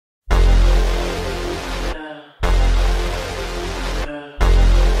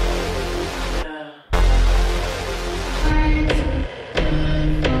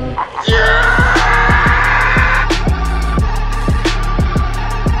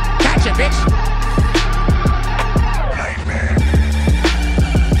bitch.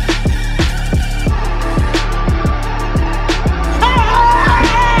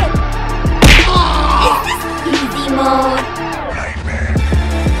 Easy mode.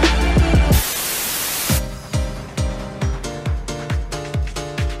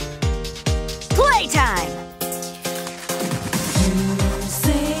 Playtime.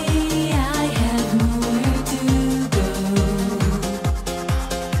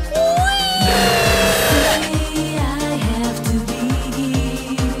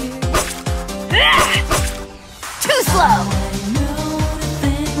 Too slow.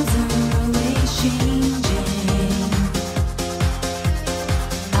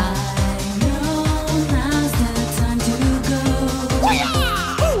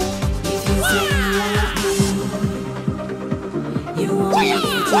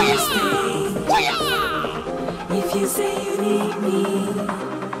 If you say you need me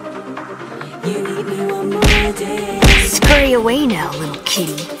one more day. Scurry away now, little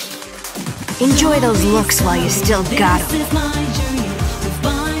kitty. Enjoy those looks while you still got them. This is my journey to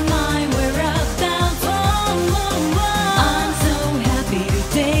find my way up down I'm so happy to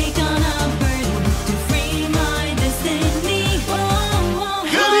take on a burden to free my destiny.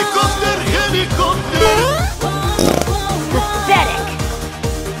 Helicopter, helicopter. Pathetic.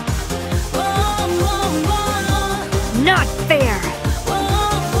 Not fair.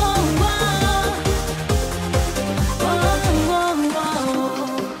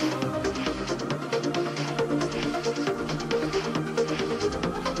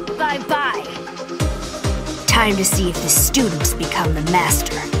 Bye-bye. Time to see if the students become the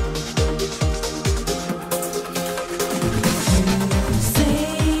master.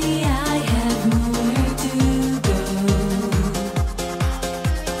 Say I have nowhere to go.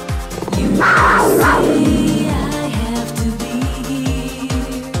 You say I have to be here.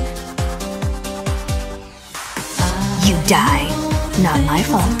 You die. Not my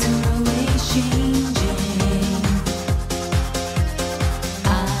fault.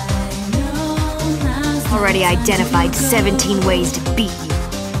 Already identified 17 ways to beat you.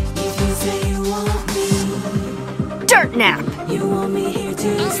 If you say you want me, Dirt nap! you want me here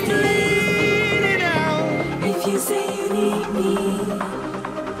to stay. If you say you need me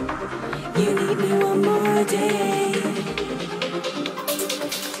one more day.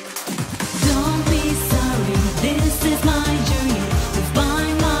 Don't be sorry, this is my journey to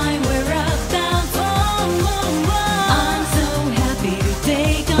find my way up down I'm so happy to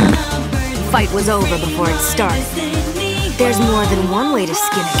take on a burden. Fight was over before it started. There's more than one way to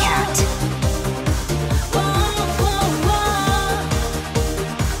skin a cat.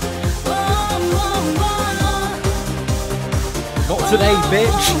 Not today,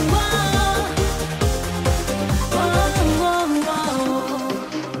 bitch.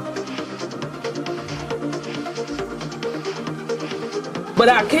 But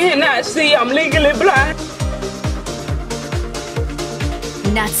I cannot see, I'm legally blind.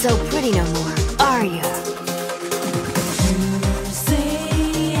 Not so pretty no more, are ya?